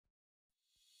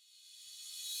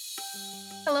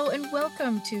Hello and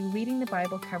welcome to Reading the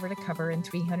Bible Cover to Cover in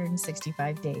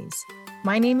 365 Days.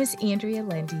 My name is Andrea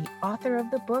Lendy, author of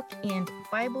the book and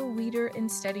Bible reader and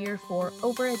studier for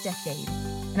over a decade,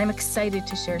 and I'm excited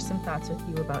to share some thoughts with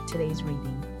you about today's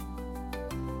reading.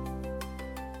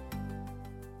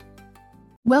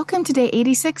 Welcome to day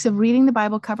 86 of Reading the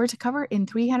Bible Cover to Cover in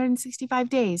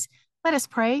 365 Days. Let us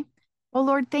pray. Oh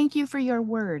Lord, thank you for your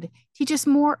word. Teach us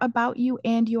more about you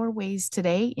and your ways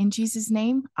today. In Jesus'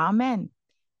 name, amen.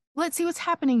 Let's see what's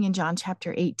happening in John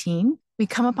chapter 18. We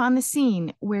come upon the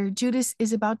scene where Judas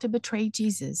is about to betray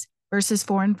Jesus. Verses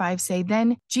 4 and 5 say,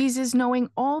 Then Jesus, knowing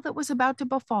all that was about to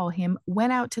befall him,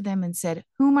 went out to them and said,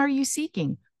 Whom are you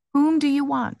seeking? Whom do you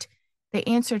want? They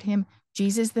answered him,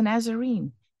 Jesus the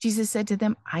Nazarene. Jesus said to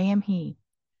them, I am he.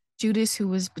 Judas, who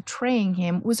was betraying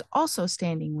him, was also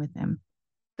standing with them.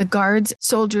 The guards,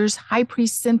 soldiers, high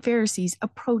priests, and Pharisees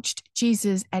approached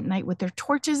Jesus at night with their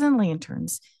torches and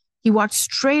lanterns. He walked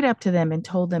straight up to them and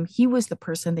told them he was the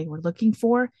person they were looking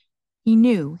for. He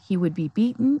knew he would be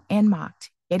beaten and mocked,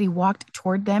 yet he walked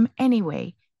toward them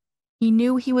anyway. He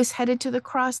knew he was headed to the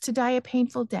cross to die a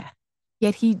painful death,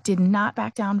 yet he did not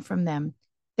back down from them.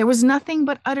 There was nothing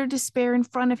but utter despair in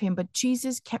front of him, but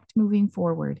Jesus kept moving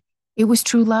forward. It was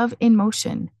true love in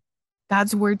motion.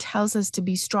 God's word tells us to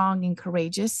be strong and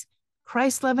courageous.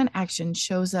 Christ's love in action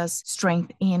shows us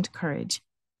strength and courage.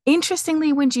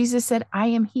 Interestingly, when Jesus said, I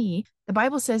am he, the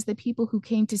Bible says the people who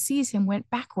came to seize him went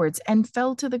backwards and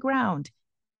fell to the ground.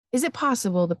 Is it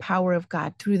possible the power of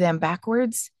God threw them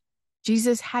backwards?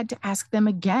 Jesus had to ask them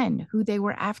again who they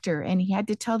were after, and he had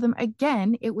to tell them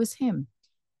again it was him.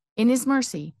 In his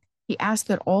mercy, he asked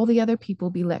that all the other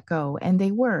people be let go, and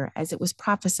they were, as it was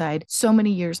prophesied so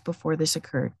many years before this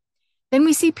occurred. Then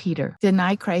we see Peter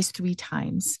deny Christ 3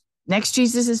 times. Next,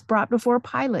 Jesus is brought before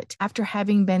Pilate after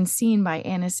having been seen by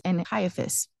Annas and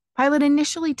Caiaphas. Pilate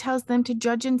initially tells them to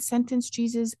judge and sentence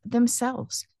Jesus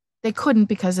themselves. They couldn't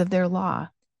because of their law.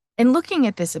 And looking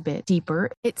at this a bit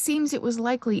deeper, it seems it was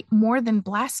likely more than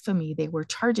blasphemy they were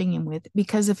charging him with,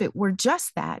 because if it were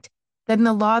just that, then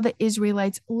the law the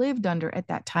Israelites lived under at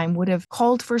that time would have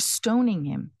called for stoning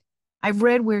him. I've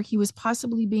read where he was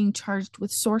possibly being charged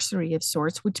with sorcery of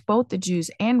sorts, which both the Jews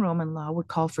and Roman law would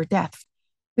call for death.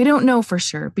 We don't know for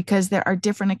sure because there are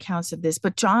different accounts of this,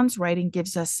 but John's writing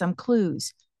gives us some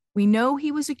clues. We know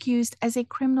he was accused as a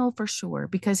criminal for sure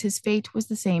because his fate was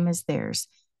the same as theirs,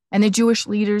 and the Jewish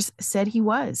leaders said he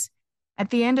was. At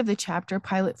the end of the chapter,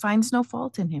 Pilate finds no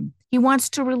fault in him. He wants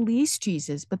to release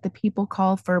Jesus, but the people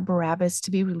call for Barabbas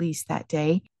to be released that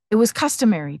day. It was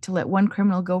customary to let one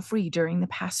criminal go free during the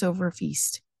Passover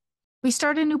feast. We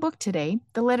start a new book today,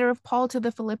 the letter of Paul to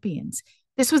the Philippians.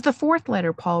 This was the 4th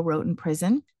letter Paul wrote in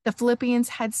prison. The Philippians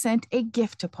had sent a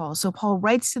gift to Paul, so Paul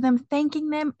writes to them, thanking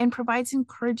them and provides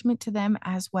encouragement to them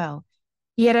as well.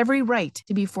 He had every right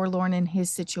to be forlorn in his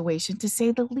situation, to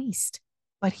say the least,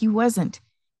 but he wasn't.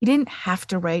 He didn't have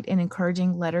to write an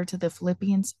encouraging letter to the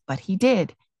Philippians, but he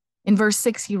did. In verse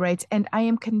 6, he writes, And I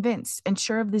am convinced and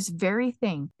sure of this very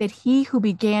thing, that he who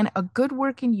began a good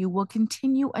work in you will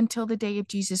continue until the day of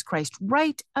Jesus Christ,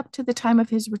 right up to the time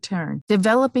of his return,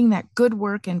 developing that good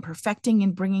work and perfecting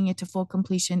and bringing it to full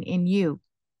completion in you.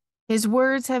 His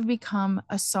words have become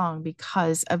a song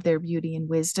because of their beauty and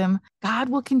wisdom. God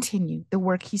will continue the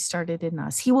work he started in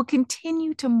us. He will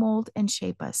continue to mold and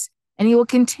shape us, and he will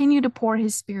continue to pour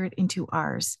his spirit into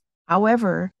ours.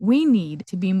 However, we need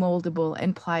to be moldable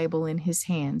and pliable in his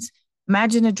hands.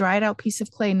 Imagine a dried out piece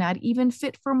of clay not even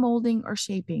fit for molding or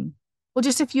shaping. Well,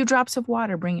 just a few drops of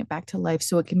water bring it back to life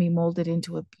so it can be molded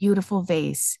into a beautiful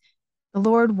vase. The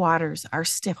Lord waters our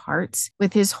stiff hearts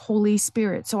with his Holy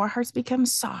Spirit so our hearts become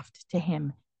soft to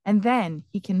him. And then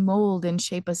he can mold and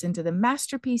shape us into the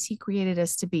masterpiece he created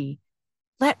us to be.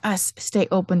 Let us stay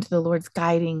open to the Lord's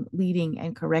guiding, leading,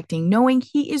 and correcting, knowing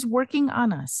he is working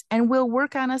on us and will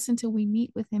work on us until we meet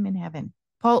with him in heaven.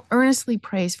 Paul earnestly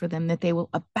prays for them that they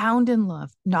will abound in love,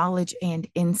 knowledge, and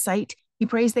insight. He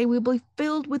prays they will be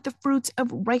filled with the fruits of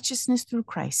righteousness through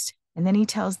Christ. And then he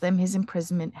tells them his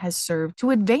imprisonment has served to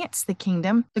advance the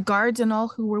kingdom. The guards and all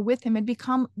who were with him had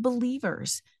become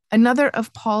believers. Another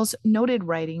of Paul's noted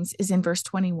writings is in verse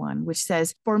 21, which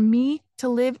says, For me to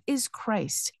live is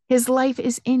Christ. His life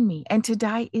is in me, and to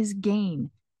die is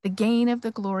gain, the gain of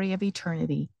the glory of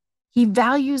eternity. He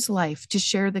values life to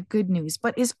share the good news,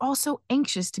 but is also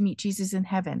anxious to meet Jesus in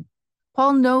heaven.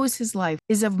 Paul knows his life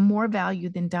is of more value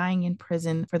than dying in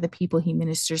prison for the people he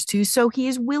ministers to, so he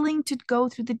is willing to go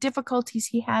through the difficulties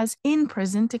he has in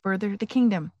prison to further the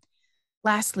kingdom.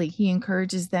 Lastly, he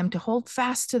encourages them to hold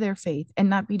fast to their faith and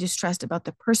not be distressed about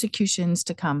the persecutions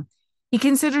to come. He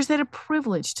considers it a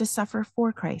privilege to suffer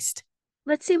for Christ.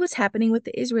 Let's see what's happening with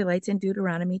the Israelites in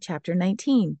Deuteronomy chapter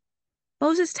 19.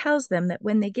 Moses tells them that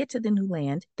when they get to the new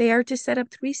land, they are to set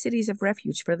up 3 cities of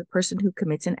refuge for the person who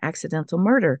commits an accidental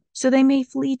murder, so they may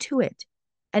flee to it.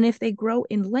 And if they grow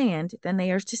in land, then they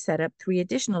are to set up 3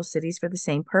 additional cities for the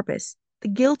same purpose. The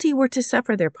guilty were to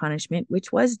suffer their punishment,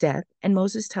 which was death, and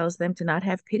Moses tells them to not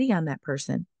have pity on that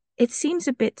person. It seems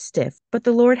a bit stiff, but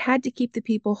the Lord had to keep the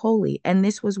people holy, and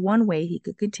this was one way he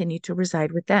could continue to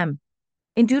reside with them.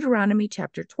 In Deuteronomy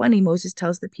chapter 20, Moses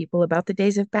tells the people about the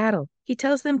days of battle. He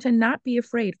tells them to not be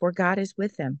afraid, for God is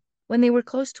with them. When they were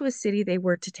close to a city they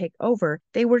were to take over,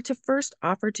 they were to first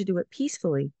offer to do it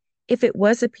peacefully. If it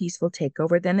was a peaceful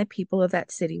takeover, then the people of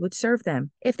that city would serve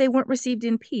them. If they weren't received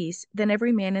in peace, then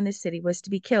every man in the city was to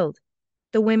be killed.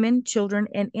 The women, children,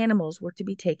 and animals were to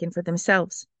be taken for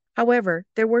themselves. However,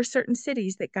 there were certain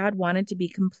cities that God wanted to be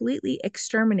completely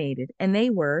exterminated, and they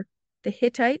were the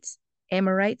Hittites,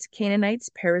 Amorites, Canaanites,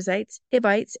 Perizzites,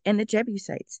 Hivites, and the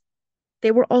Jebusites.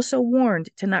 They were also warned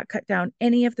to not cut down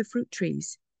any of the fruit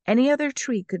trees. Any other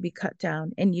tree could be cut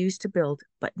down and used to build,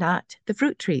 but not the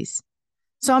fruit trees.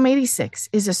 Psalm 86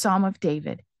 is a psalm of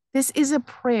David. This is a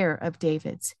prayer of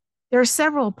David's. There are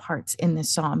several parts in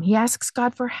this psalm. He asks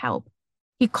God for help.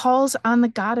 He calls on the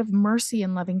God of mercy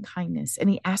and loving kindness, and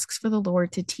he asks for the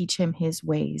Lord to teach him his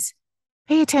ways.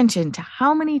 Pay attention to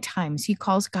how many times he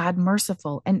calls God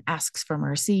merciful and asks for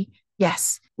mercy.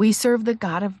 Yes, we serve the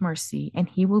God of mercy, and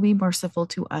he will be merciful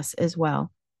to us as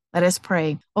well. Let us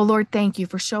pray. Oh Lord, thank you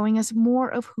for showing us more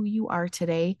of who you are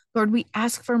today. Lord, we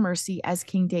ask for mercy as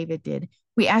King David did.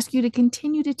 We ask you to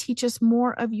continue to teach us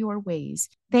more of your ways.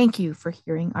 Thank you for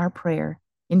hearing our prayer.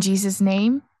 In Jesus'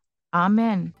 name,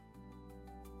 amen.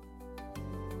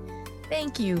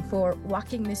 Thank you for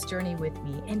walking this journey with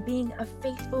me and being a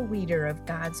faithful reader of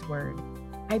God's word.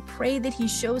 I pray that he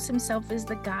shows himself as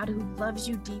the God who loves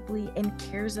you deeply and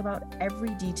cares about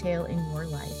every detail in your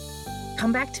life.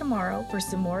 Come back tomorrow for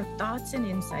some more thoughts and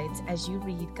insights as you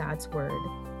read God's word.